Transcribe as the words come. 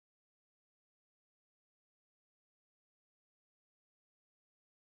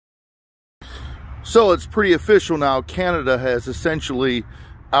So it's pretty official now. Canada has essentially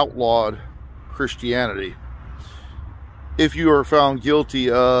outlawed Christianity. If you are found guilty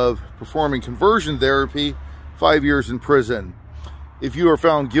of performing conversion therapy, 5 years in prison. If you are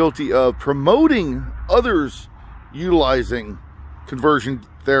found guilty of promoting others utilizing conversion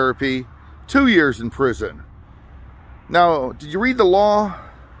therapy, 2 years in prison. Now, did you read the law?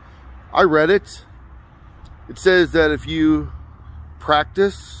 I read it. It says that if you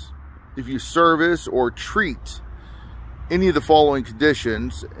practice, if you service or treat any of the following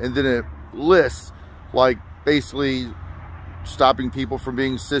conditions, and then it lists like basically stopping people from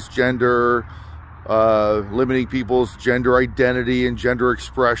being cisgender, limiting people's gender identity and gender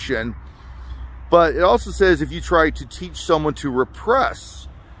expression. But it also says if you try to teach someone to repress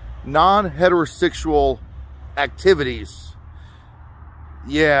non-heterosexual activities.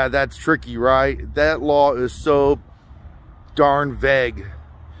 Yeah, that's tricky, right? That law is so darn vague.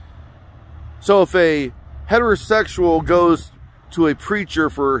 So if a heterosexual goes to a preacher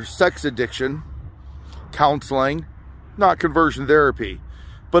for sex addiction counseling, not conversion therapy.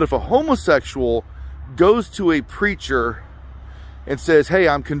 But if a homosexual goes to a preacher and says, hey,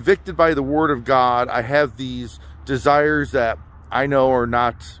 I'm convicted by the word of God, I have these desires that I know are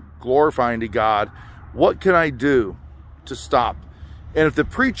not glorifying to God, what can I do to stop? And if the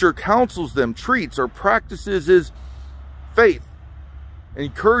preacher counsels them, treats, or practices his faith, and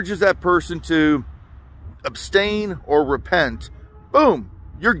encourages that person to abstain or repent, boom,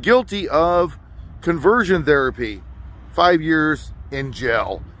 you're guilty of conversion therapy. 5 years in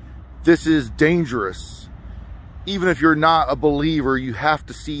jail. This is dangerous. Even if you're not a believer, you have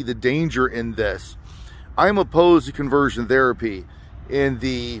to see the danger in this. I'm opposed to conversion therapy in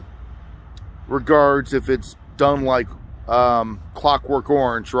the regards if it's done like Clockwork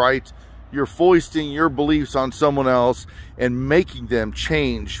Orange, right? You're foisting your beliefs on someone else and making them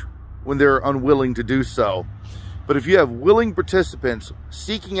change when they're unwilling to do so. But if you have willing participants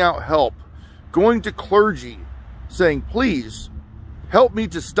seeking out help, going to clergy, saying, please help me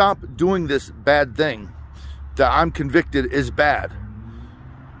to stop doing this bad thing that I'm convicted is bad.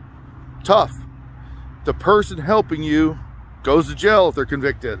 Tough. The person helping you goes to jail if they're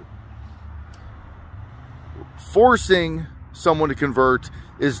convicted. Forcing someone to convert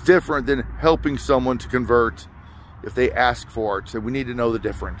is different than helping someone to convert if they ask for it. So we need to know the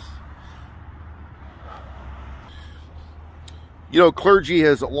difference. You know, clergy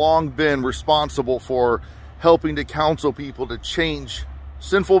has long been responsible for helping to counsel people to change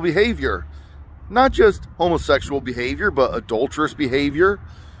sinful behavior. Not just homosexual behavior, but adulterous behavior,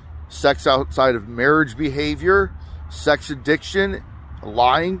 sex outside of marriage behavior, sex addiction,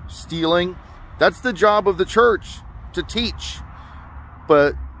 lying, stealing. That's the job of the church, to teach.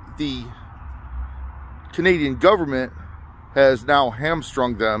 But the Canadian government has now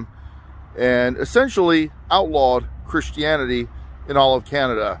hamstrung them and essentially outlawed Christianity in all of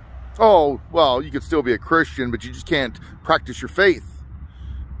Canada. Oh, well, you could still be a Christian, but you just can't practice your faith.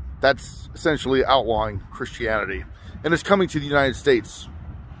 That's essentially outlawing Christianity. And it's coming to the United States.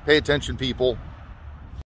 Pay attention, people.